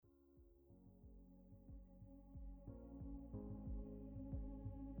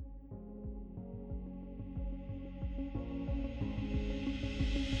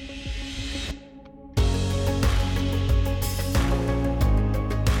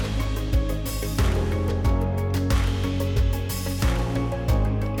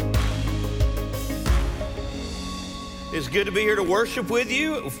good to be here to worship with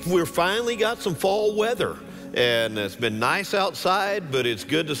you. We're finally got some fall weather, and it's been nice outside, but it's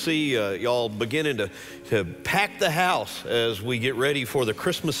good to see y'all beginning to pack the house as we get ready for the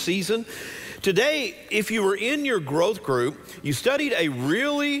Christmas season. Today, if you were in your growth group, you studied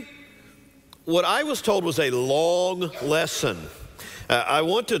what I was told was a long lesson. I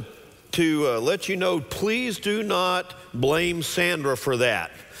want to let you know, please do not blame Sandra for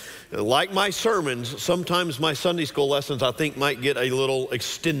that. Like my sermons, sometimes my Sunday school lessons I think might get a little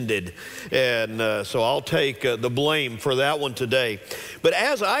extended, and so I'll take the blame for that one today. But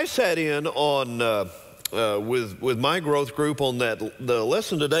as I sat in on with my growth group on the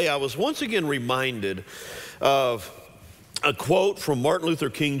lesson today, I was once again reminded of a quote from Martin Luther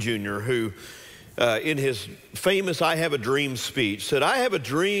King Jr., who in his famous I Have a Dream speech said, "I have a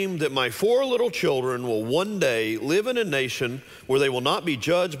dream that my 4 little children will one day live in a nation where they will not be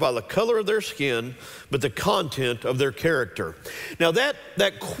judged by the color of their skin, but the content of their character." Now that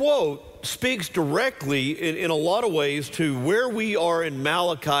quote speaks directly in a lot of ways to where we are in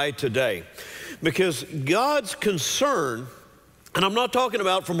Malachi today. Because God's concern, and I'm not talking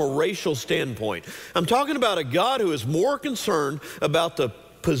about from a racial standpoint, I'm talking about a God who is more concerned about the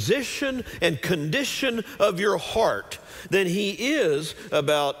position and condition of your heart than he is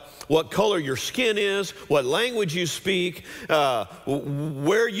about what color your skin is, what language you speak,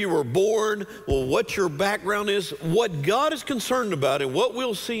 where you were born, what your background is. What God is concerned about, and what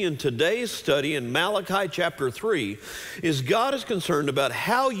we'll see in today's study in Malachi chapter 3, is God is concerned about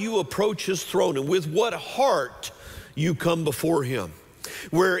how you approach his throne and with what heart you come before him.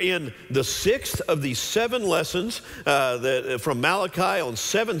 We're in the 6th of these 7 lessons from Malachi on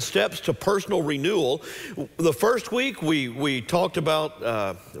 7 steps to personal renewal. The first week we talked about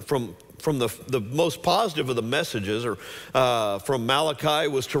from the most positive of the messages from Malachi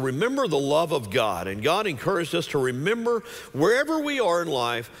was to remember the love of God. And God encouraged us to remember wherever we are in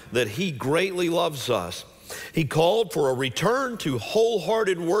life that he greatly loves us. He called for a return to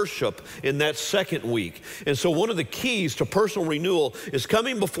wholehearted worship in that 2nd week. And so one of the keys to personal renewal is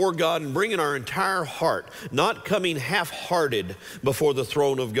coming before God and bringing our entire heart, not coming half-hearted before the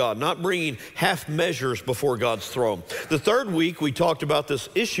throne of God, not bringing half measures before God's throne. The 3rd week, we talked about this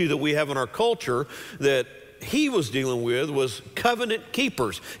issue that we have in our culture that he was dealing with was covenant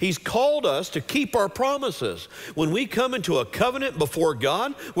keepers. He's called us to keep our promises. When we come into a covenant before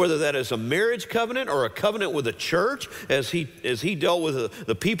God, whether that is a marriage covenant or a covenant with a church, as he dealt with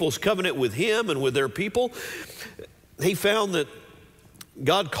the people's covenant with him and with their people, he found that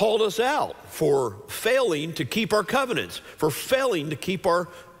God called us out for failing to keep our covenants, for failing to keep our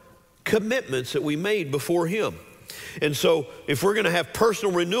commitments that we made before him. And so if we're going to have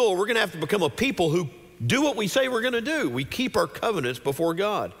personal renewal, we're going to have to become a people who do what we say we're going to do. We keep our covenants before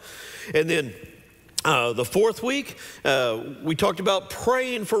God. And then the 4th week, we talked about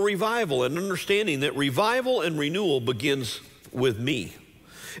praying for revival and understanding that revival and renewal begins with me.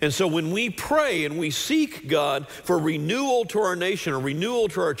 And so when we pray and we seek God for renewal to our nation or renewal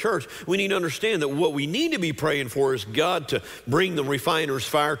to our church, we need to understand that what we need to be praying for is God to bring the refiner's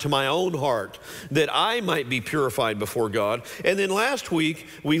fire to my own heart, that I might be purified before God. And then last week,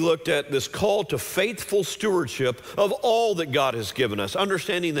 we looked at this call to faithful stewardship of all that God has given us,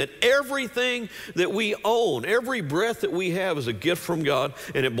 understanding that everything that we own, every breath that we have is a gift from God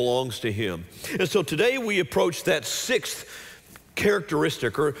and it belongs to him. And so today we approach that 6th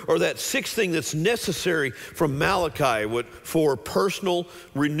characteristic or that 6th thing that's necessary from Malachi for personal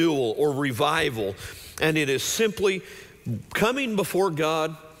renewal or revival. And it is simply coming before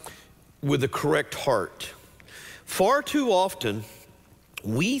God with the correct heart. Far too often,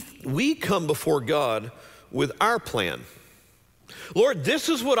 we come before God with our plan. Lord, this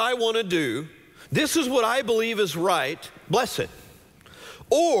is what I want to do. This is what I believe is right. Bless it.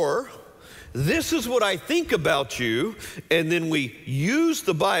 Or this is what I think about you, and then we use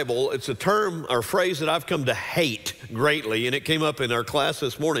the Bible. It's a term or phrase that I've come to hate greatly, and it came up in our class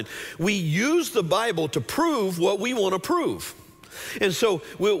this morning. We use the Bible to prove what we want to prove. And so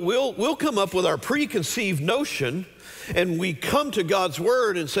we'll come up with our preconceived notion, and we come to God's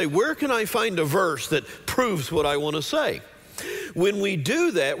Word and say, where can I find a verse that proves what I want to say? When we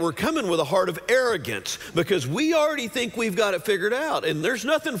do that, we're coming with a heart of arrogance because we already think we've got it figured out, and there's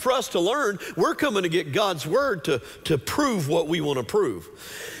nothing for us to learn. We're coming to get God's Word to prove what we want to prove.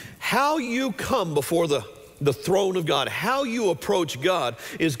 How you come before the throne of God, how you approach God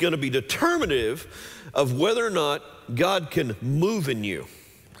is going to be determinative of whether or not God can move in you,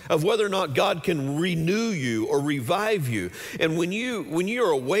 of whether or not God can renew you or revive you. And when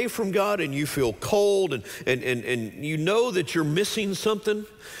you're away from God and you feel cold and you know that you're missing something,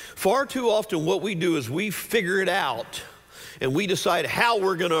 far too often what we do is we figure it out and we decide how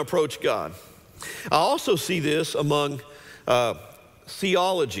we're going to approach God. I also see this among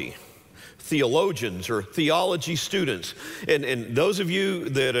theologians or theology students. And those of you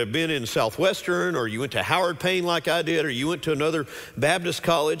that have been in Southwestern, or you went to Howard Payne like I did, or you went to another Baptist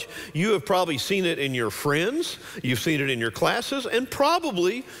college, you have probably seen it in your friends, you've seen it in your classes, and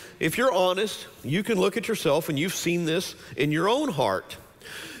probably, if you're honest, you can look at yourself and you've seen this in your own heart.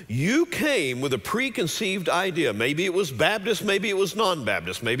 You came with a preconceived idea. Maybe it was Baptist, maybe it was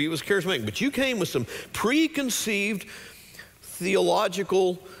non-Baptist, maybe it was charismatic, but you came with some preconceived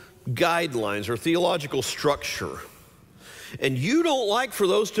theological guidelines or theological structure. And you don't like for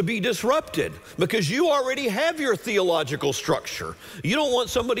those to be disrupted because you already have your theological structure. You don't want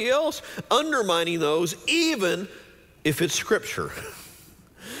somebody else undermining those, even if it's Scripture.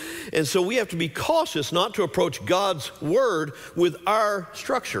 And so we have to be cautious not to approach God's Word with our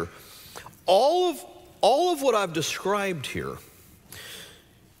structure. All of what I've described here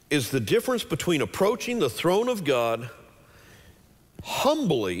is the difference between approaching the throne of God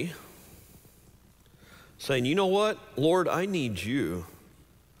humbly, saying, you know what, Lord, I need you,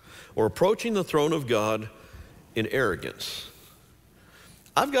 or approaching the throne of God in arrogance.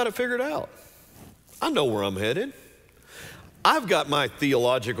 I've got it figured out. I know where I'm headed. I've got my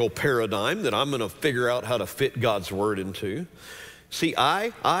theological paradigm that I'm going to figure out how to fit God's Word into. See,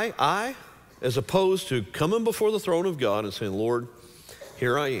 I, as opposed to coming before the throne of God and saying, Lord,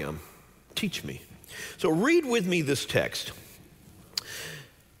 here I am, teach me. So read with me this text.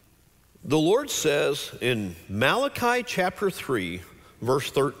 The Lord says in Malachi chapter 3, verse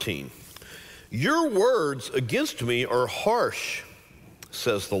 13, your words against me are harsh,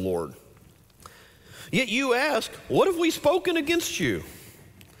 says the Lord. Yet you ask, what have we spoken against you?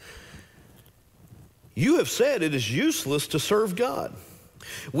 You have said it is useless to serve God.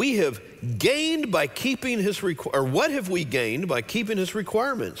 We have gained by keeping what have we gained by keeping his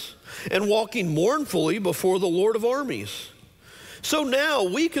requirements and walking mournfully before the Lord of armies? So now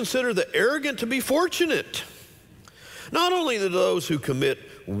we consider the arrogant to be fortunate. Not only do those who commit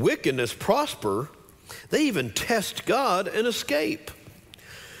wickedness prosper, they even test God and escape.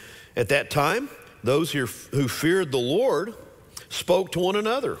 At that time, those who feared the Lord spoke to one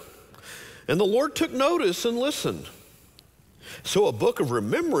another, and the Lord took notice and listened. So a book of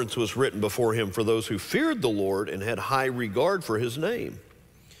remembrance was written before him for those who feared the Lord and had high regard for his name.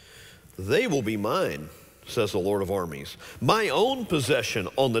 They will be mine, says the Lord of armies, my own possession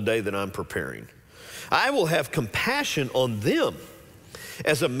on the day that I'm preparing. I will have compassion on them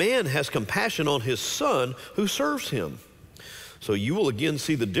as a man has compassion on his son who serves him. So you will again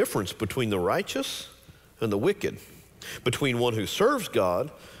see the difference between the righteous and the wicked, between one who serves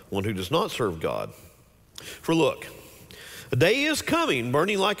God, one who does not serve God. For look, a day is coming,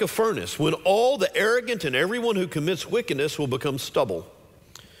 burning like a furnace, when all the arrogant and everyone who commits wickedness will become stubble.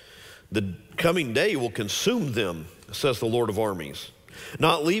 The coming day will consume them, says the Lord of armies,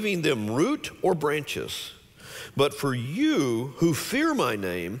 not leaving them root or branches. But for you who fear my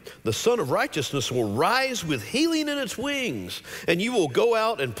name, the Son of Righteousness will rise with healing in its wings, and you will go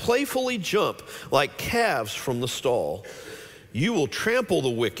out and playfully jump like calves from the stall. You will trample the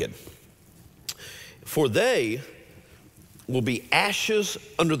wicked, for they will be ashes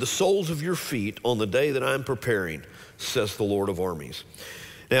under the soles of your feet on the day that I'm preparing, says the Lord of armies.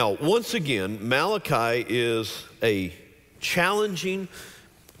 Now, once again, Malachi is a challenging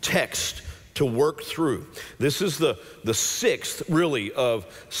text to work through. This is the sixth, really, of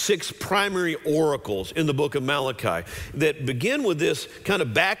six primary oracles in the book of Malachi that begin with this kind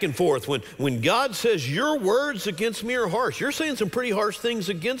of back and forth. When God says, your words against me are harsh, you're saying some pretty harsh things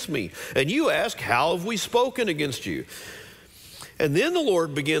against me. And you ask, how have we spoken against you? And then the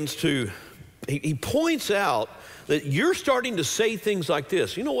Lord begins to, he points out that you're starting to say things like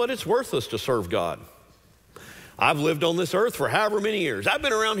this. You know what? It's worthless to serve God. I've lived on this earth for however many years. I've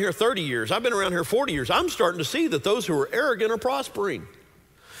been around here 30 years. I've been around here 40 years. I'm starting to see that those who are arrogant are prospering.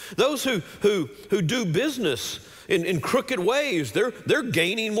 Those who do business in crooked ways, they're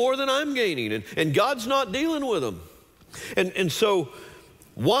gaining more than I'm gaining, and God's not dealing with them. And so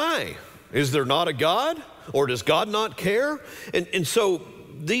why? Is there not a God? Or does God not care? And so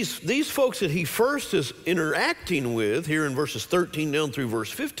these folks that he first is interacting with here in verses 13 down through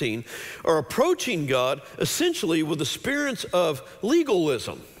verse 15 are approaching God essentially with the spirits of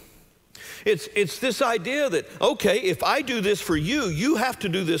legalism. It's this idea that, okay, if I do this for you, you have to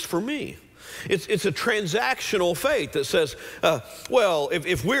do this for me. It's a transactional faith that says, well,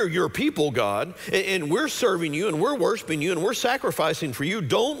 if we're your people, God, and we're serving you and we're worshiping you and we're sacrificing for you,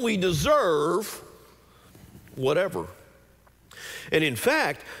 don't we deserve whatever? And in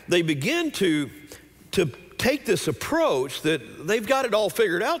fact, they begin to take this approach that they've got it all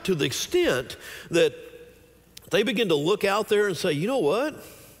figured out to the extent that they begin to look out there and say, you know what?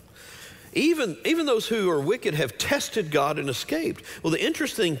 Even those who are wicked have tested God and escaped. Well, the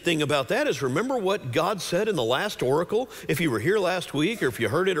interesting thing about that is, remember what God said in the last oracle? If you were here last week or if you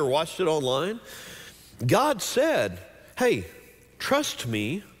heard it or watched it online, God said, hey, trust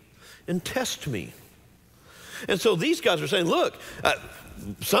me and test me. And so these guys are saying, look,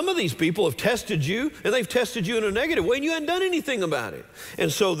 some of these people have tested you, and they've tested you in a negative way, and you hadn't done anything about it.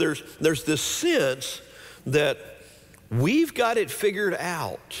 And so there's this sense that we've got it figured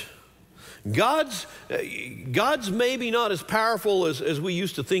out. God's maybe not as powerful as we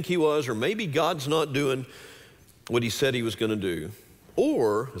used to think he was, or maybe God's not doing what he said he was going to do.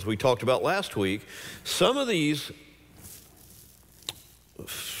 Or, as we talked about last week, some of these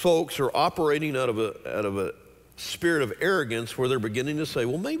folks are operating out of a spirit of arrogance where they're beginning to say,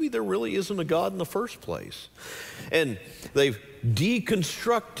 well, maybe there really isn't a God in the first place. And they've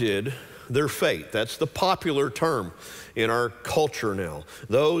deconstructed their faith. That's the popular term in our culture now.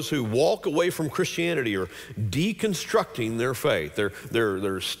 Those who walk away from Christianity are deconstructing their faith.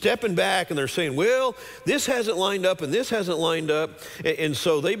 They're stepping back and they're saying, well, this hasn't lined up and this hasn't lined up. And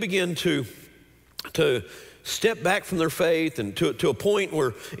so they begin to step back from their faith, and to a point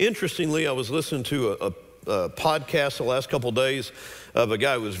where, interestingly, I was listening to a podcast the last couple of days of a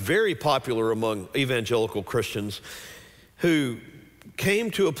guy who was very popular among evangelical Christians, who came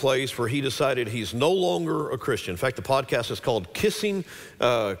to a place where he decided he's no longer a Christian. In fact, the podcast is called Kissing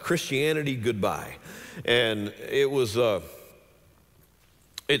Christianity Goodbye. And it was,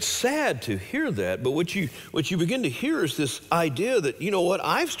 it's sad to hear that, but what you begin to hear is this idea that, you know what,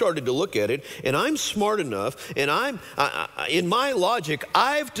 I've started to look at it, and I'm smart enough, and in my logic,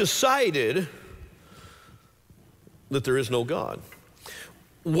 I've decided that there is no God.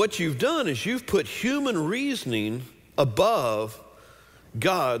 What you've done is you've put human reasoning above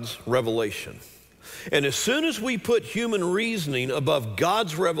God's revelation. And as soon as we put human reasoning above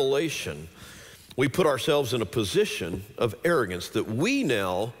God's revelation, we put ourselves in a position of arrogance that we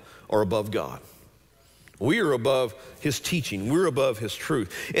now are above God. We are above his teaching. We're above his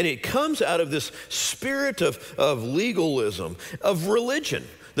truth. And it comes out of this spirit of legalism, of religion.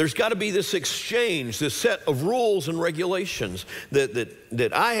 There's got to be this exchange, this set of rules and regulations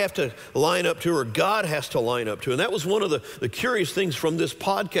that I have to line up to, or God has to line up to. And that was one of the curious things from this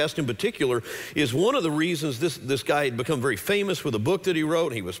podcast in particular, is one of the reasons this guy had become very famous with a book that he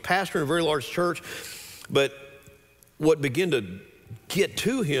wrote. He was pastoring a very large church. But what began to get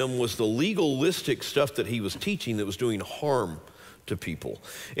to him was the legalistic stuff that he was teaching that was doing harm to people.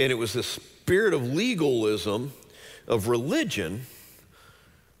 And it was this spirit of legalism, of religion,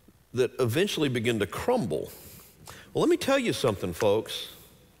 that eventually begin to crumble. Well, let me tell you something, folks.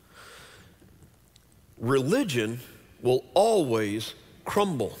 Religion will always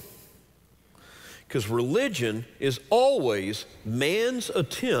crumble, because religion is always man's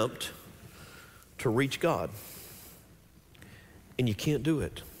attempt to reach God. And you can't do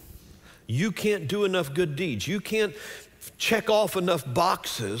it. You can't do enough good deeds. You can't check off enough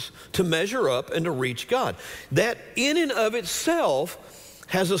boxes to measure up and to reach God. That in and of itself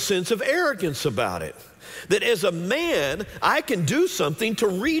has a sense of arrogance about it. That as a man, I can do something to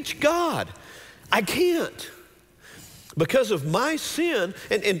reach God. I can't. Because of my sin,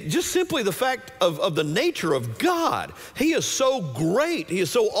 and just simply the fact of the nature of God. He is so great. He is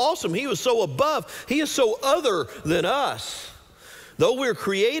so awesome. He is so above. He is so other than us. Though we're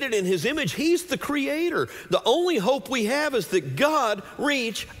created in his image, he's the creator. The only hope we have is that God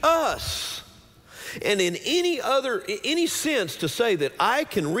reach us. And in any sense to say that I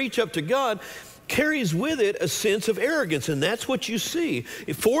can reach up to God carries with it a sense of arrogance. And that's what you see.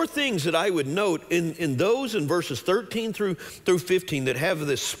 Four things that I would note in those in verses 13 through 15 that have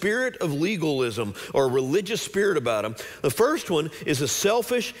this spirit of legalism or religious spirit about them. The first one is a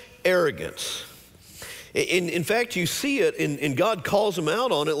selfish arrogance. In fact, you see it, and God calls them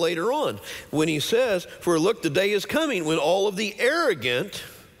out on it later on when he says, for look, the day is coming when all of the arrogant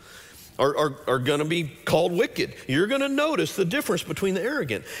are going to be called wicked. You're going to notice the difference between the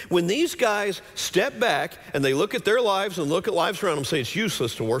arrogant. When these guys step back and they look at their lives and look at lives around them and say it's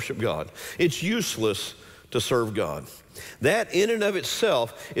useless to worship God. It's useless to serve God. That in and of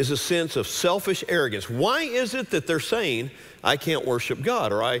itself is a sense of selfish arrogance. Why is it that they're saying, I can't worship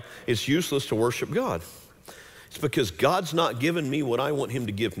God, or it's useless to worship God? It's because God's not giving me what I want him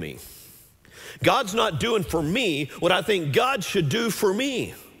to give me. God's not doing for me what I think God should do for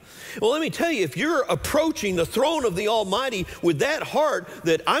me. Well, let me tell you, if you're approaching the throne of the Almighty with that heart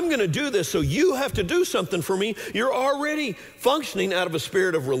that I'm going to do this so you have to do something for me, you're already functioning out of a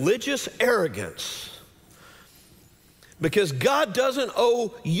spirit of religious arrogance. Because God doesn't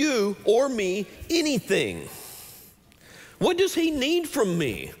owe you or me anything. What does he need from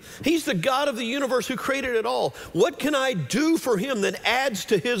me? He's the God of the universe who created it all. What can I do for him that adds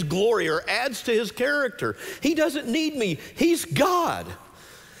to his glory or adds to his character? He doesn't need me. He's God.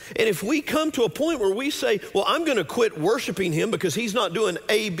 And if we come to a point where we say, well, I'm going to quit worshiping him because he's not doing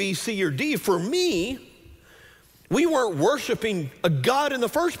A, B, C, or D for me, we weren't worshiping a God in the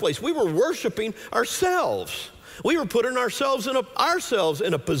first place. We were worshiping ourselves. We were putting ourselves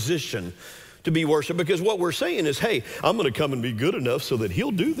in a position to be worshiped, because what we're saying is, hey, I'm going to come and be good enough so that he'll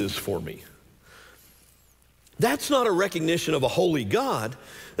do this for me. That's not a recognition of a holy God.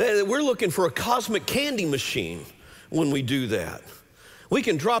 We're looking for a cosmic candy machine when we do that. We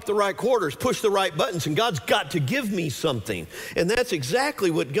can drop the right quarters, push the right buttons, and God's got to give me something. And that's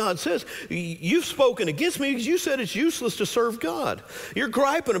exactly what God says. You've spoken against me because you said it's useless to serve God. You're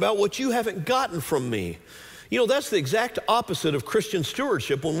griping about what you haven't gotten from me. You know, that's the exact opposite of Christian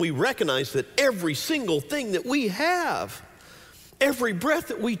stewardship, when we recognize that every single thing that we have, every breath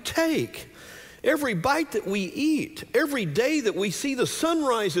that we take, every bite that we eat, every day that we see the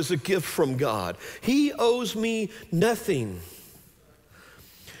sunrise is a gift from God. He owes me nothing.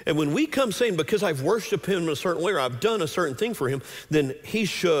 And when we come saying, because I've worshiped him in a certain way or I've done a certain thing for him, then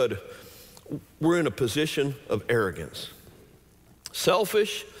we're in a position of arrogance.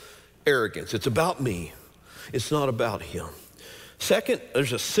 Selfish arrogance. It's about me. It's not about him. Second,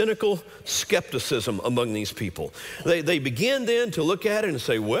 there's a cynical skepticism among these people. They begin then to look at it and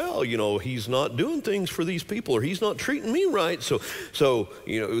say, well, you know, he's not doing things for these people, or he's not treating me right. So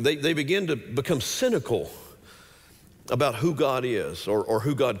you know, they begin to become cynical about who God is, or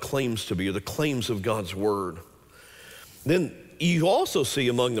who God claims to be, or the claims of God's word. Then you also see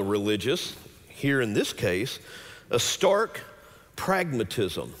among the religious, here in this case, a stark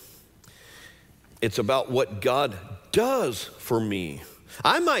pragmatism. It's about what God does for me.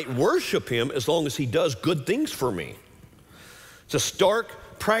 I might worship him as long as he does good things for me. It's a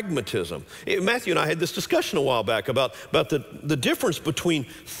stark pragmatism. Matthew and I had this discussion a while back about the difference between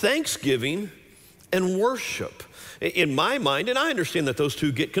thanksgiving and worship. In my mind, and I understand that those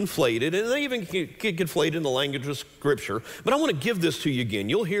two get conflated, and they even get conflated in the language of Scripture, but I want to give this to you again.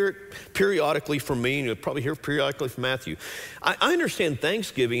 You'll hear it periodically from me, and you'll probably hear it periodically from Matthew. I understand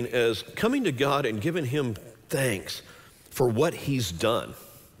thanksgiving as coming to God and giving him thanks for what he's done,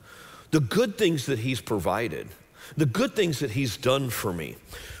 the good things that he's provided, the good things that he's done for me.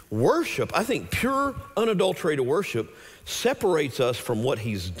 Worship, I think pure, unadulterated worship separates us from what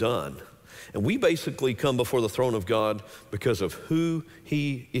he's done. And we basically come before the throne of God because of who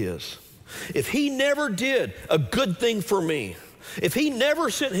he is. If he never did a good thing for me, if he never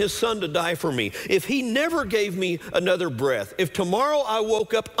sent his son to die for me, if he never gave me another breath, if tomorrow I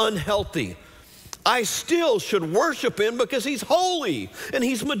woke up unhealthy, I still should worship him because he's holy and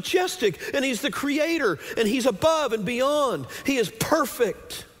he's majestic and he's the creator and he's above and beyond. He is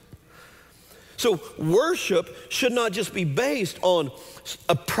perfect. So worship should not just be based on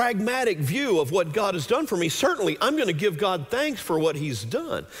a pragmatic view of what God has done for me. Certainly, I'm going to give God thanks for what he's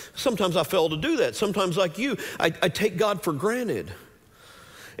done. Sometimes I fail to do that. Sometimes, like you, I take God for granted.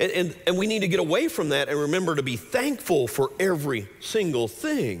 And we need to get away from that and remember to be thankful for every single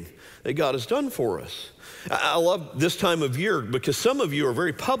thing that God has done for us. I love this time of year because some of you are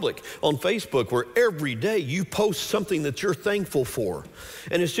very public on Facebook, where every day you post something that you're thankful for.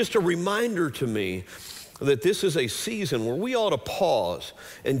 And it's just a reminder to me that this is a season where we ought to pause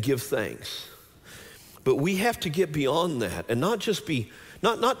and give thanks. But we have to get beyond that and not just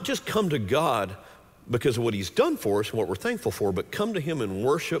come to God because of what he's done for us and what we're thankful for, but come to him and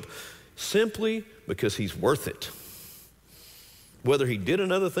worship simply because he's worth it, whether he did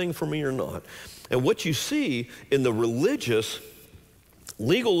another thing for me or not. And what you see in the religious,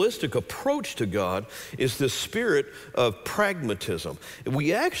 legalistic approach to God is this spirit of pragmatism.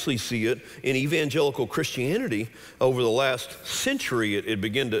 We actually see it in evangelical Christianity over the last century. It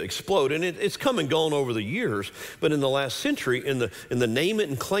began to explode, and it's come and gone over the years. But in the last century, in the name it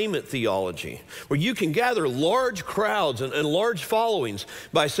and claim it theology, where you can gather large crowds and large followings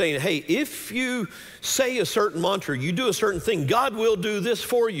by saying, hey, if you say a certain mantra, you do a certain thing, God will do this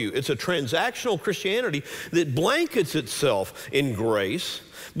for you. It's a transactional Christianity that blankets itself in grace,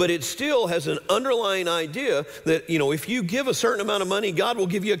 but it still has an underlying idea that, you know, if you give a certain amount of money, God will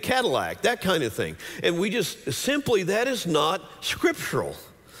give you a Cadillac, that kind of thing. And we just simply, that is not scriptural.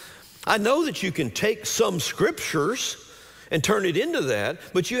 I know that you can take some scriptures and turn it into that,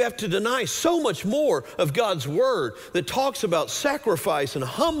 but you have to deny so much more of God's word that talks about sacrifice and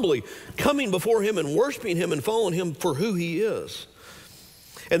humbly coming before him and worshiping him and following him for who he is.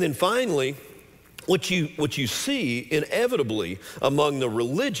 And then finally, what you see inevitably among the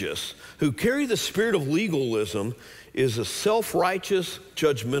religious who carry the spirit of legalism is a self-righteous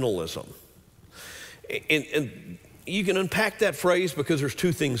judgmentalism. And you can unpack that phrase because there's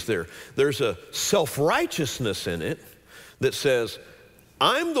two things there. There's a self-righteousness in it that says,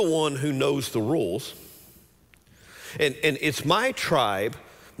 I'm the one who knows the rules, and it's my tribe,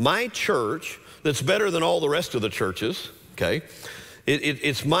 my church, that's better than all the rest of the churches, okay?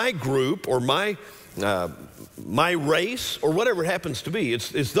 It's my group or my race or whatever it happens to be.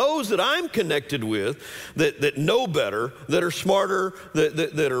 It's those that I'm connected with that know better, that are smarter,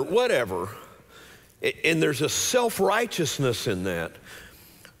 that are whatever. And there's a self-righteousness in that.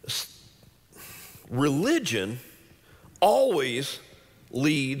 Religion always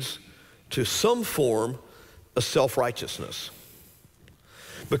leads to some form of self-righteousness.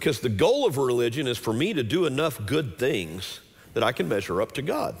 Because the goal of religion is for me to do enough good things that I can measure up to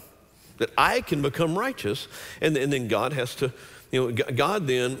God, that I can become righteous, and then God has to, God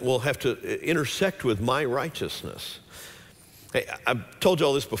then will have to intersect with my righteousness. Hey, I've told you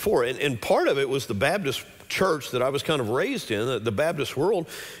all this before, and part of it was the Baptist church that I was kind of raised in, the Baptist world.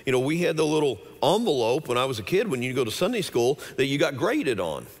 We had the little envelope when I was a kid when you go to Sunday school that you got graded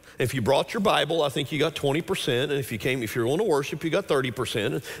on. If you brought your Bible, I think you got 20%, and if you're going to worship, you got 30%.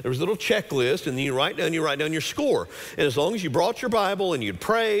 And there was a little checklist, and then you write down your score. And as long as you brought your Bible and you'd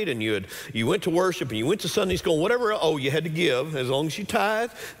prayed and you went to worship and you went to Sunday school and whatever, you had to give. As long as you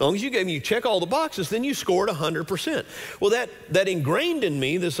tithed, as long as you gave, you check all the boxes, then you scored 100%. Well, that ingrained in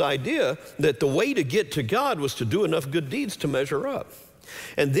me this idea that the way to get to God was to do enough good deeds to measure up.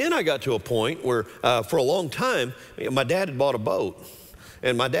 And then I got to a point where for a long time, my dad had bought a boat.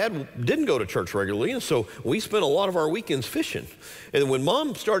 And my dad didn't go to church regularly, and so we spent a lot of our weekends fishing. And when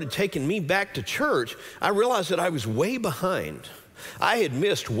Mom started taking me back to church, I realized that I was way behind. I had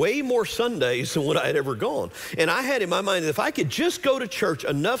missed way more Sundays than what I had ever gone. And I had in my mind that if I could just go to church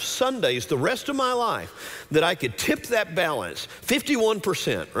enough Sundays the rest of my life, that I could tip that balance,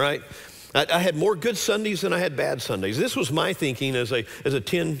 51%, right? I had more good Sundays than I had bad Sundays. This was my thinking as a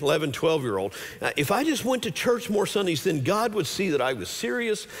 10, 11, 12-year-old. If I just went to church more Sundays, then God would see that I was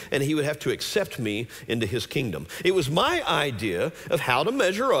serious and he would have to accept me into his kingdom. It was my idea of how to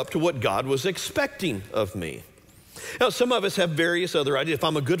measure up to what God was expecting of me. Now, some of us have various other ideas. If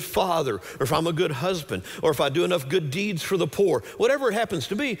I'm a good father, or if I'm a good husband, or if I do enough good deeds for the poor, whatever it happens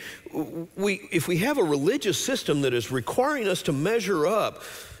to be, if we have a religious system that is requiring us to measure up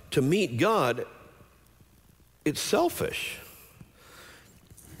to meet God, it's selfish.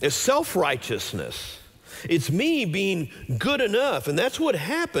 It's self-righteousness. It's me being good enough. And that's what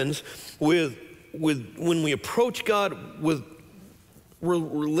happens with when we approach God with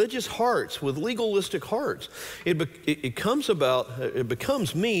religious hearts, with legalistic hearts. It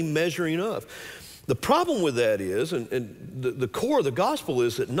becomes me measuring up. The problem with that is, and the core of the gospel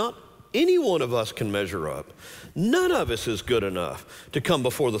is that not any one of us can measure up. None of us is good enough to come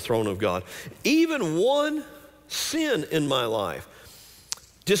before the throne of God. Even one sin in my life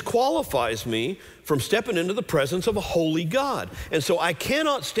disqualifies me from stepping into the presence of a holy God. And so I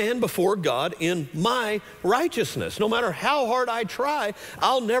cannot stand before God in my righteousness. No matter how hard I try,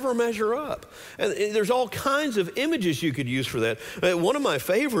 I'll never measure up. And there's all kinds of images you could use for that. One of my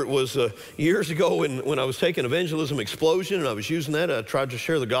favorite was years ago when I was taking Evangelism Explosion and I was using that. I tried to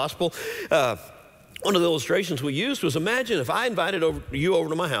share the gospel. One of the illustrations we used was, imagine if I invited you over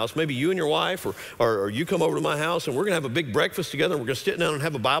to my house, maybe you and your wife, or you come over to my house, and we're going to have a big breakfast together, and we're going to sit down and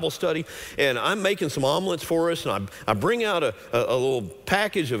have a Bible study, and I'm making some omelets for us, and I bring out a little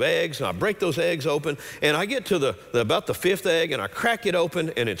package of eggs, and I break those eggs open, and I get to about the fifth egg, and I crack it open,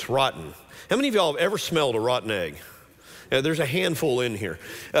 and it's rotten. How many of y'all have ever smelled a rotten egg? There's a handful in here.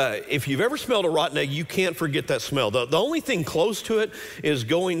 If you've ever smelled a rotten egg, you can't forget that smell. The only thing close to it is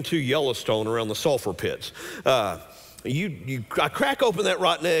going to Yellowstone around the sulfur pits. I crack open that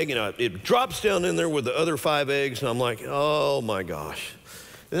rotten egg, and it drops down in there with the other 5 eggs, and I'm like, oh my gosh.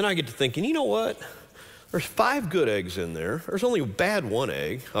 And then I get to thinking, you know what? There's 5 good eggs in there. There's only one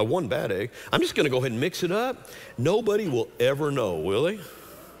bad egg. I'm just going to go ahead and mix it up. Nobody will ever know, will they?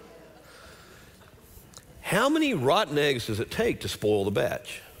 How many rotten eggs does it take to spoil the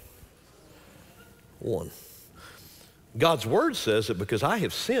batch? 1. God's word says that because I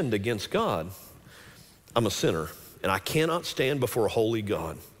have sinned against God, I'm a sinner, and I cannot stand before a holy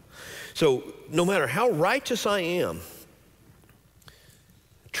God. So no matter how righteous I am,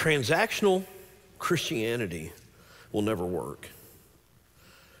 transactional Christianity will never work.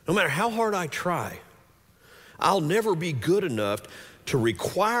 No matter how hard I try, I'll never be good enough to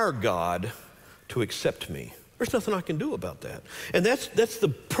require God to accept me. There's nothing I can do about that. And that's the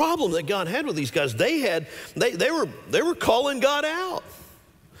problem that God had with these guys. They were calling God out.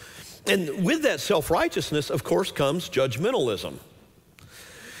 And with that self-righteousness, of course, comes judgmentalism.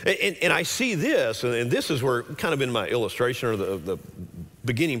 And I see this, and this is where kind of in my illustration or the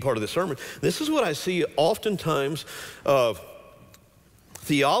beginning part of the sermon, this is what I see oftentimes of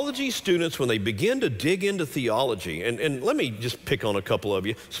theology students when they begin to dig into theology. And let me just pick on a couple of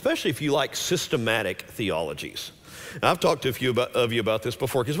you, especially if you like systematic theologies. I've talked to a few of you about this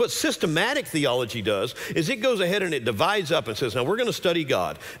before, because what systematic theology does is it goes ahead and it divides up and says, now we're going to study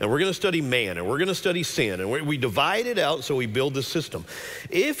God, and we're going to study man, and we're going to study sin, and we divide it out so we build this system.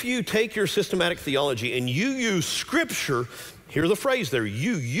 If you take your systematic theology and you use Scripture, hear the phrase there,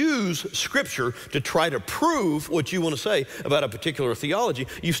 you use Scripture to try to prove what you want to say about a particular theology,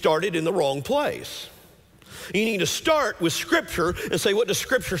 you started in the wrong place. You need to start with Scripture and say, what does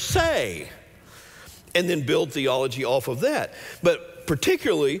Scripture say? And then build theology off of that. But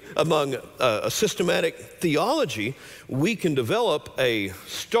particularly among a systematic theology, we can develop a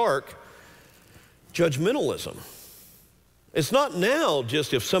stark judgmentalism. It's not now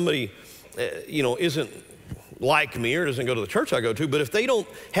just if somebody, isn't like me or doesn't go to the church I go to, but if they don't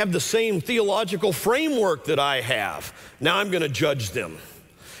have the same theological framework that I have, now I'm going to judge them.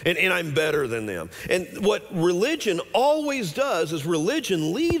 And I'm better than them. And what religion always does is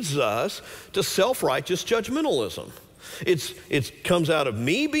religion leads us to self-righteous judgmentalism. It comes out of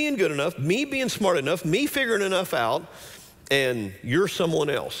me being good enough, me being smart enough, me figuring enough out, and you're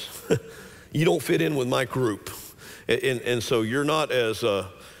someone else. You don't fit in with my group. And so you're not as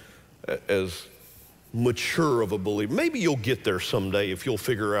mature of a believer. Maybe you'll get there someday if you'll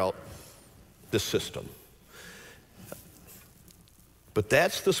figure out the system. But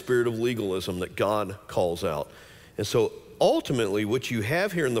that's the spirit of legalism that God calls out. And so ultimately what you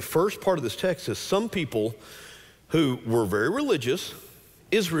have here in the first part of this text is some people who were very religious,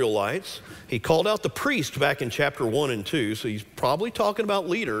 Israelites. He called out the priest back in chapter 1 and 2, so he's probably talking about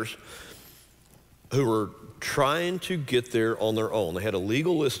leaders who were trying to get there on their own. They had a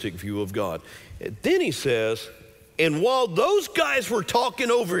legalistic view of God. And then he says, and while those guys were talking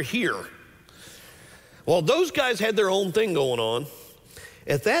over here, while those guys had their own thing going on,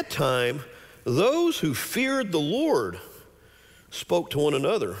 at that time, those who feared the Lord spoke to one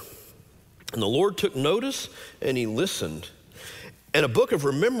another. And the Lord took notice and he listened. And a book of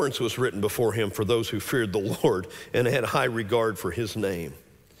remembrance was written before him for those who feared the Lord and had high regard for his name.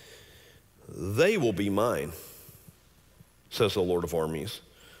 They will be mine, says the Lord of armies,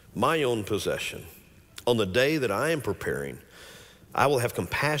 my own possession. On the day that I am preparing, I will have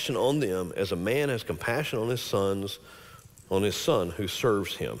compassion on them as a man has compassion on his son who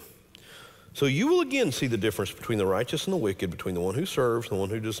serves him. So you will again see the difference between the righteous and the wicked, between the one who serves and the one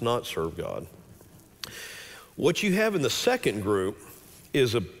who does not serve God. What you have in the second group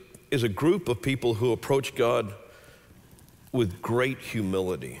is a group of people who approach God with great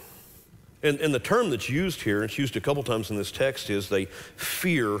humility. And the term that's used here, it's used a couple times in this text, is they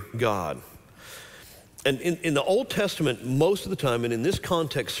fear God. And in the Old Testament, most of the time, and in this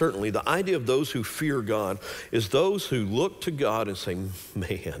context certainly, the idea of those who fear God is those who look to God and say,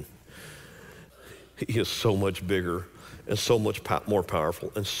 man, he is so much bigger and so much more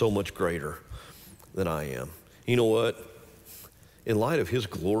powerful and so much greater than I am. You know what? In light of his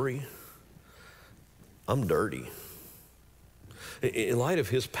glory, I'm dirty. In light of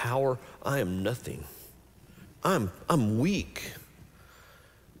his power, I am nothing. I'm weak.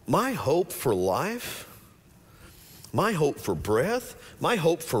 My hope for life, my hope for breath, my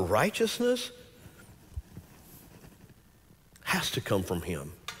hope for righteousness has to come from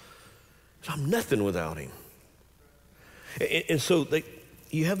him. I'm nothing without him. And so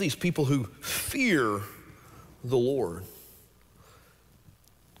you have these people who fear the Lord,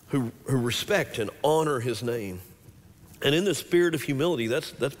 who respect and honor his name. And in the spirit of humility,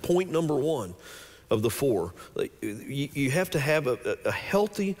 that's point number one of the four. You have to have a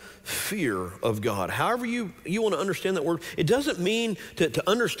healthy fear of God. However you want to understand that word, it doesn't mean to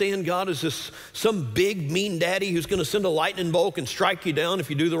understand God as this some big mean daddy who's going to send a lightning bolt and strike you down if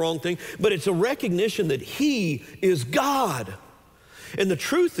you do the wrong thing, but it's a recognition that he is God. And the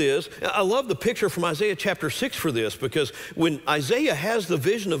truth is, I love the picture from Isaiah chapter 6 for this, because when Isaiah has the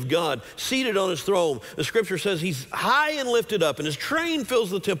vision of God seated on his throne, the scripture says he's high and lifted up and his train fills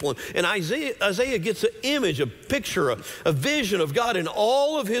the temple. And Isaiah gets an image, a picture, a vision of God in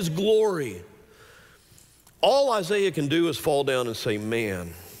all of his glory. All Isaiah can do is fall down and say,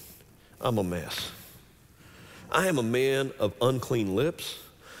 man, I'm a mess. I am a man of unclean lips,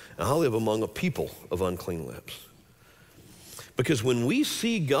 and I live among a people of unclean lips. Because when we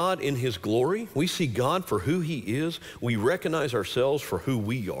see God in his glory, we see God for who he is, we recognize ourselves for who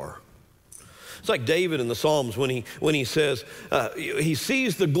we are. It's like David in the Psalms when he says, he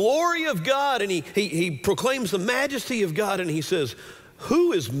sees the glory of God and he proclaims the majesty of God, and he says,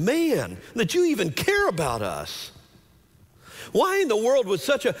 who is man that you even care about us? Why in the world would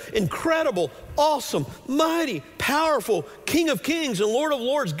such an incredible, awesome, mighty, powerful King of Kings and Lord of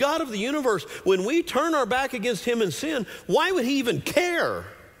Lords, God of the universe, when we turn our back against him in sin, why would he even care?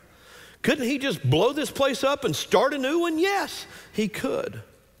 Couldn't he just blow this place up and start a new one? Yes, he could.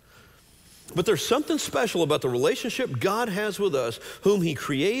 But there's something special about the relationship God has with us, whom he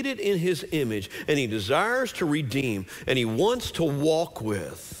created in his image, and he desires to redeem, and he wants to walk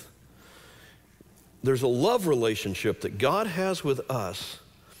with. There's a love relationship that God has with us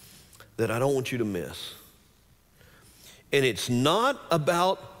that I don't want you to miss. And it's not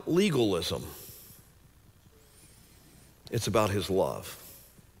about legalism. It's about his love.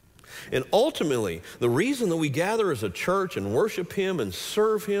 And ultimately, the reason that we gather as a church and worship him and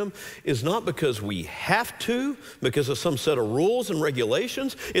serve him is not because we have to, because of some set of rules and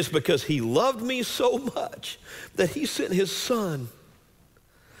regulations. It's because he loved me so much that he sent his son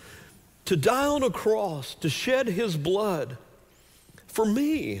to die on a cross, to shed his blood for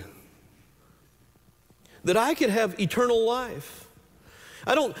me, that I could have eternal life.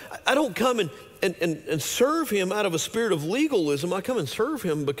 I don't come and serve him out of a spirit of legalism. I come and serve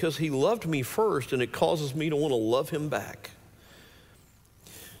him because he loved me first, and it causes me to want to love him back.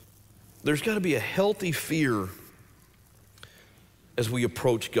 There's got to be a healthy fear as we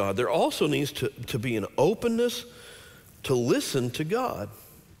approach God. There also needs to be an openness to listen to God.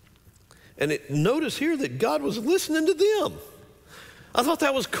 And notice here that God was listening to them. I thought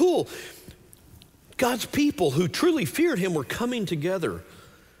that was cool. God's people who truly feared him were coming together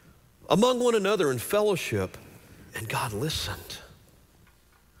among one another in fellowship, and God listened.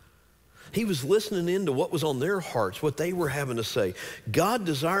 He was listening into what was on their hearts, what they were having to say. God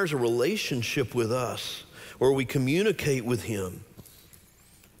desires a relationship with us where we communicate with him.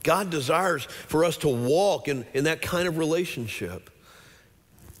 God desires for us to walk in that kind of relationship.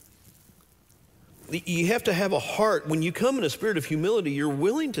 You have to have a heart. When you come in a spirit of humility, you're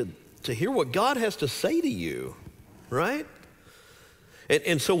willing to hear what God has to say to you, right?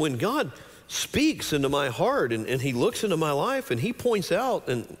 And so when God speaks into my heart and he looks into my life and he points out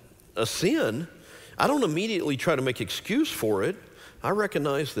a sin, I don't immediately try to make excuse for it. I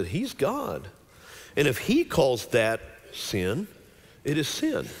recognize that he's God. And if he calls that sin, it is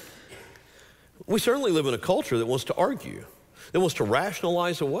sin. We certainly live in a culture that wants to argue, that wants to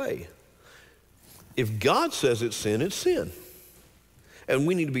rationalize away. If God says it's sin, it's sin. And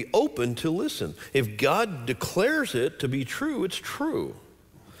we need to be open to listen. If God declares it to be true, it's true.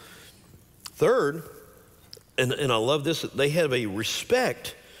 Third, and I love this, they have a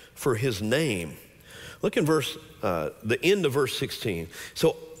respect for his name. Look in the end of verse 16.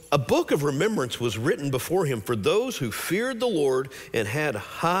 So a book of remembrance was written before him for those who feared the Lord and had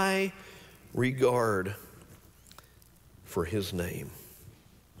high regard for his name.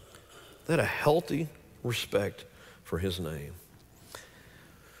 They had a healthy respect for his name.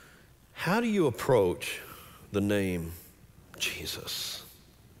 How do you approach the name Jesus?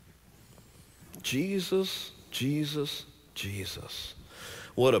 Jesus, Jesus, Jesus.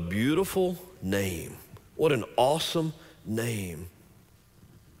 What a beautiful name. What an awesome name.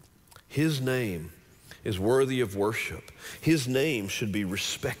 His name is worthy of worship. His name should be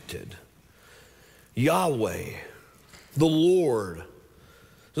respected. Yahweh, the Lord,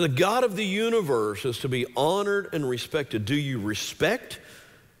 the God of the universe, is to be honored and respected. Do you respect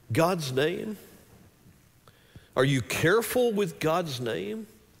God's name? Are you careful with God's name?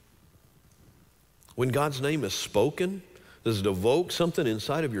 When God's name is spoken, does it evoke something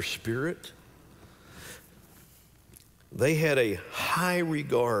inside of your spirit? They had a high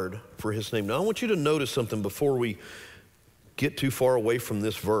regard for his name. Now, I want you to notice something before we get too far away from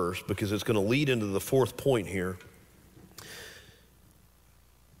this verse, because it's going to lead into the fourth point here.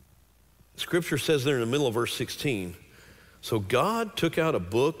 Scripture says there in the middle of verse 16, so God took out a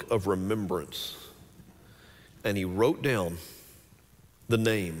book of remembrance and he wrote down the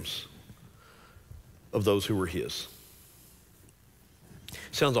names of those who were his.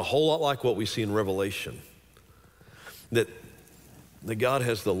 Sounds a whole lot like what we see in Revelation. That God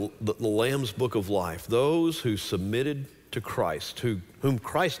has the Lamb's book of life, those who submitted to Christ, whom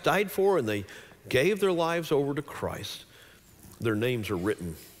Christ died for, and they gave their lives over to Christ. Their names are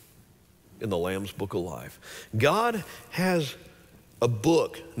written in the Lamb's book of life. God has a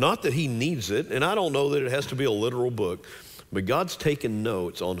book, not that he needs it, and I don't know that it has to be a literal book, but God's taken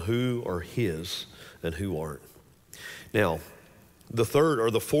notes on who are his and who aren't. Now, The third or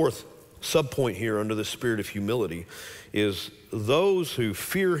the fourth subpoint here under the spirit of humility is those who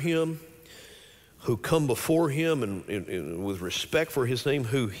fear him, who come before him and with respect for his name,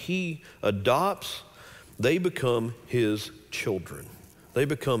 who he adopts, they become his children. They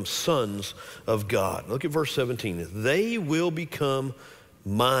become sons of God. Look at verse 17. They will become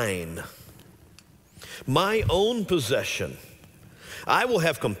mine, my own possession. I will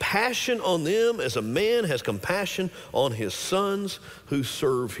have compassion on them as a man has compassion on his sons who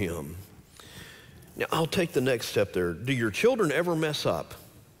serve him. Now, I'll take the next step there. Do your children ever mess up?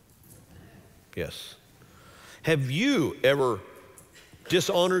 Yes. Have you ever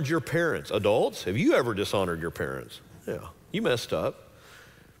dishonored your parents? Adults, have you ever dishonored your parents? Yeah, you messed up,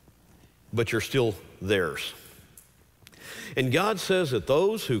 but you're still theirs. And God says that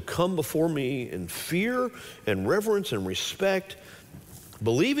those who come before me in fear and reverence and respect,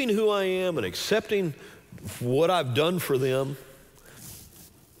 believing who I am and accepting what I've done for them,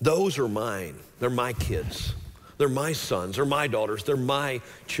 those are mine. They're my kids. They're my sons. They're my daughters. They're my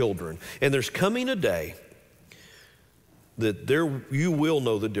children. And there's coming a day that you will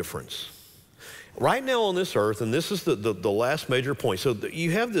know the difference. Right now on this earth, and this is the last major point. So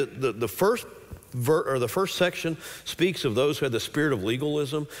you have the first the first section speaks of those who have the spirit of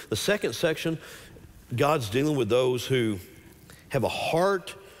legalism. The second section, God's dealing with those who have a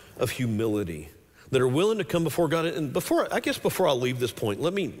heart of humility, that are willing to come before God. And before I leave this point,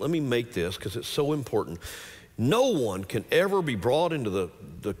 let me make this, because it's so important. No one can ever be brought into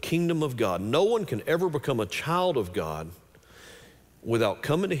the kingdom of God. No one can ever become a child of God without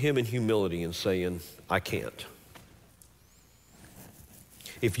coming to him in humility and saying, I can't.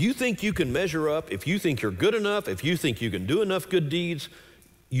 If you think you can measure up, if you think you're good enough, if you think you can do enough good deeds,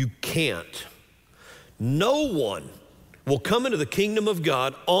 you can't. No one will come into the kingdom of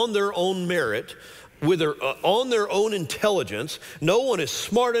God on their own merit, on their own intelligence. No one is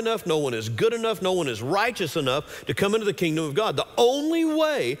smart enough, no one is good enough, no one is righteous enough to come into the kingdom of God. The only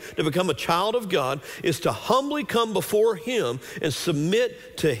way to become a child of God is to humbly come before him and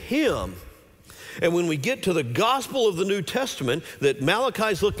submit to him. And when we get to the gospel of the New Testament that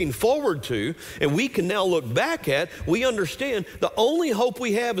Malachi's looking forward to, and we can now look back at, we understand the only hope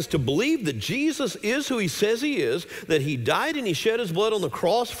we have is to believe that Jesus is who he says he is, that he died and he shed his blood on the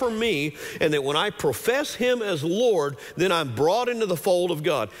cross for me, and that when I profess him as Lord, then I'm brought into the fold of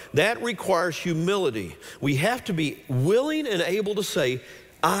God. That requires humility. We have to be willing and able to say,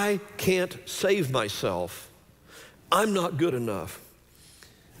 I can't save myself. I'm not good enough.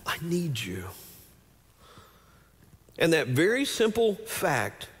 I need you. And that very simple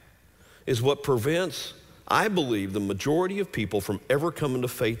fact is what prevents, I believe, the majority of people from ever coming to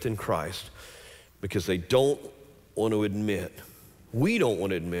faith in Christ, because they don't want to admit, we don't want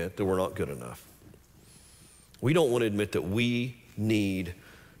to admit that we're not good enough. We don't want to admit that we need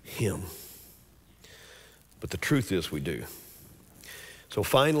him. But the truth is we do. So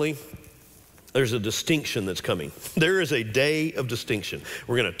finally, there's a distinction that's coming. There is a day of distinction.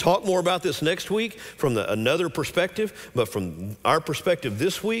 We're going to talk more about this next week from another perspective, but from our perspective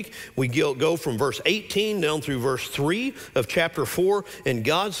this week, we go from verse 18 down through verse 3 of chapter 4, and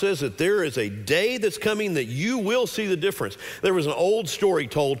God says that there is a day that's coming that you will see the difference. There was an old story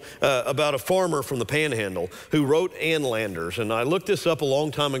told about a farmer from the Panhandle who wrote Ann Landers, and I looked this up a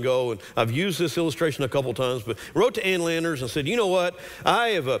long time ago, and I've used this illustration a couple times, but wrote to Ann Landers and said, you know what,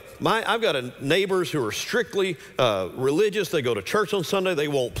 I've got neighbors who are strictly religious. They go to church on Sunday. They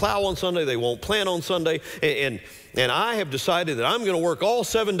won't plow on Sunday. They won't plant on Sunday. And I have decided that I'm going to work all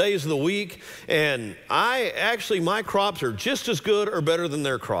 7 days of the week. And my crops are just as good or better than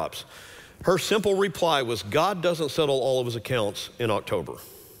their crops. Her simple reply was, God doesn't settle all of his accounts in October.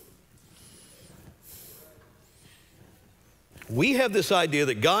 We have this idea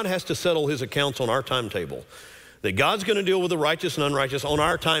that God has to settle his accounts on our timetable, that God's going to deal with the righteous and unrighteous on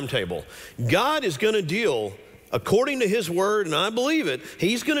our timetable. God is going to deal according to his word, and I believe it.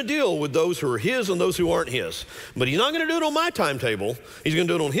 He's going to deal with those who are his and those who aren't his. But he's not going to do it on my timetable. He's going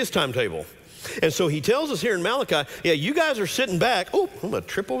to do it on his timetable. And so he tells us here in Malachi, yeah, you guys are sitting back. Oh, I'm going to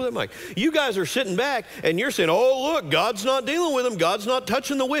trip over that mic. You guys are sitting back and you're saying, oh, look, God's not dealing with them. God's not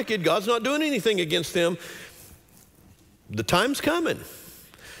touching the wicked. God's not doing anything against them. The time's coming.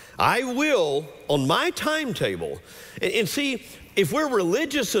 I will, on my timetable, and see, if we're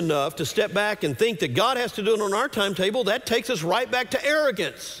religious enough to step back and think that God has to do it on our timetable, that takes us right back to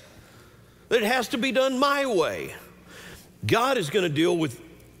arrogance. That it has to be done my way. God is going to deal with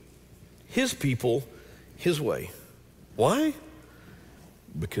his people his way. Why?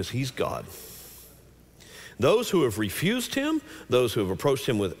 Because he's God. Those who have refused him, those who have approached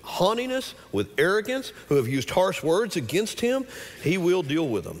him with haughtiness, with arrogance, who have used harsh words against him, he will deal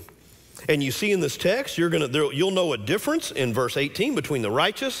with them. And you see in this text, you'll know a difference in verse 18 between the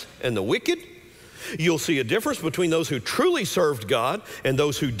righteous and the wicked. You'll see a difference between those who truly served God and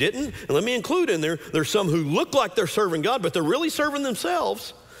those who didn't. And let me include in there's some who look like they're serving God, but they're really serving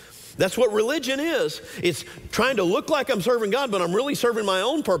themselves. That's what religion is. It's trying to look like I'm serving God, but I'm really serving my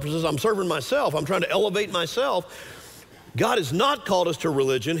own purposes. I'm serving myself. I'm trying to elevate myself. God has not called us to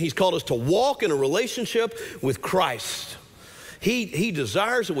religion. He's called us to walk in a relationship with Christ. He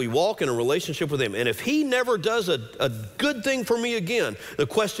desires that we walk in a relationship with him. And if he never does a good thing for me again, the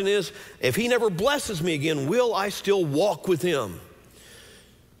question is, if he never blesses me again, will I still walk with him?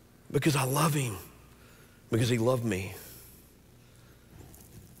 Because I love him, because he loved me.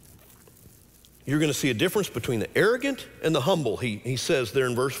 You're going to see a difference between the arrogant and the humble, he says there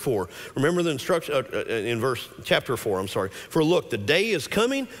in verse 4. Remember the instruction in chapter 4, I'm sorry. For look, the day is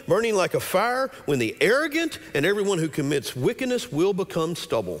coming, burning like a fire, when the arrogant and everyone who commits wickedness will become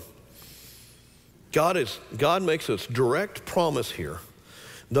stubble. God makes us direct promise here.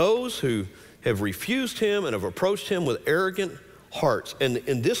 Those who have refused him and have approached him with arrogant hearts. And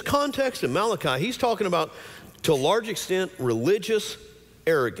in this context, in Malachi, he's talking about, to a large extent, religious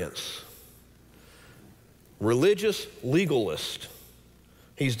arrogance. Religious legalist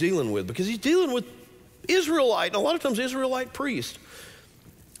he's dealing with, because he's dealing with Israelite, and a lot of times Israelite priests.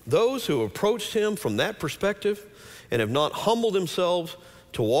 Those who approached him from that perspective and have not humbled themselves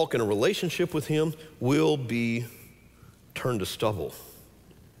to walk in a relationship with him will be turned to stubble.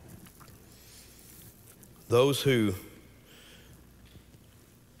 Those who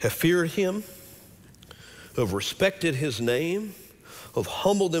have feared him, who have respected his name, who have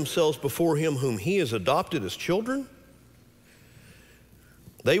humbled themselves before him whom he has adopted as children,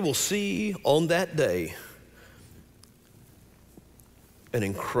 they will see on that day an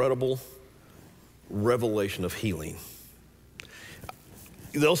incredible revelation of healing.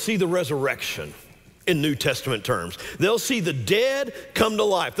 They'll see the resurrection in New Testament terms. They'll see the dead come to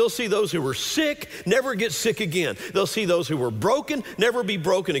life. They'll see those who were sick never get sick again. They'll see those who were broken never be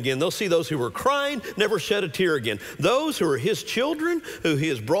broken again. They'll see those who were crying never shed a tear again. Those who are his children, who he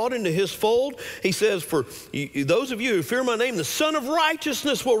has brought into his fold, he says, for those of you who fear my name, the Son of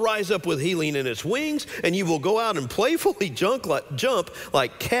Righteousness will rise up with healing in its wings, and you will go out and playfully jump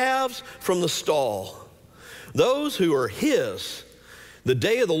like calves from the stall. Those who are his, the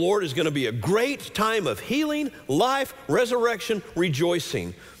day of the Lord is going to be a great time of healing, life, resurrection,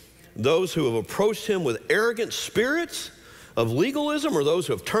 rejoicing. Those who have approached him with arrogant spirits of legalism, or those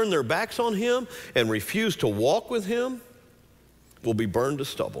who have turned their backs on him and refused to walk with him, will be burned to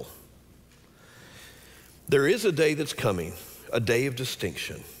stubble. There is a day that's coming, a day of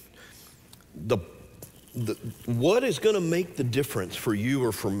distinction. What is going to make the difference for you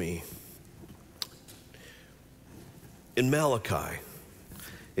or for me? In Malachi,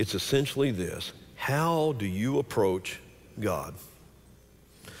 it's essentially this: how do you approach God?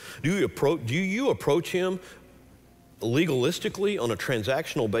 Do you approach him legalistically on a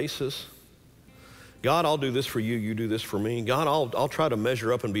transactional basis? God, I'll do this for you, you do this for me. God, I'll try to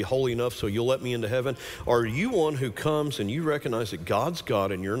measure up and be holy enough so you'll let me into heaven. Or are you one who comes and you recognize that God's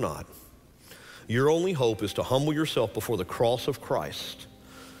God and you're not? Your only hope is to humble yourself before the cross of Christ.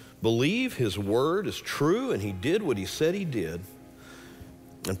 Believe his word is true and he did what he said he did,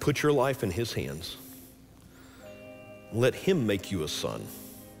 and put your life in his hands. Let him make you a son.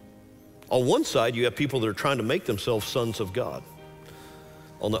 On one side, you have people that are trying to make themselves sons of God.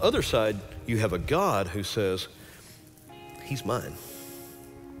 On the other side, you have a God who says, he's mine.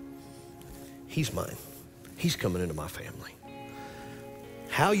 He's mine. He's coming into my family.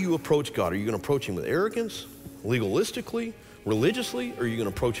 How you approach God, are you going to approach him with arrogance, legalistically, religiously, or are you going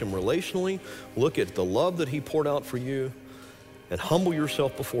to approach him relationally? Look at the love that he poured out for you, and humble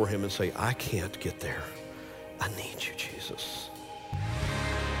yourself before him and say, I can't get there. I need you, Jesus.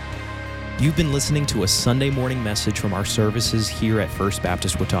 You've been listening to a Sunday morning message from our services here at First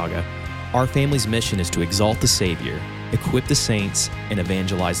Baptist Watauga. Our family's mission is to exalt the Savior, equip the saints, and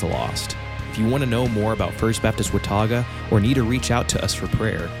evangelize the lost. If you want to know more about First Baptist Watauga or need to reach out to us for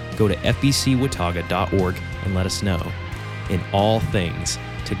prayer, go to fbcwatauga.org and let us know. In all things,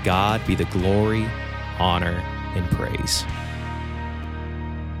 to God be the glory, honor, and praise.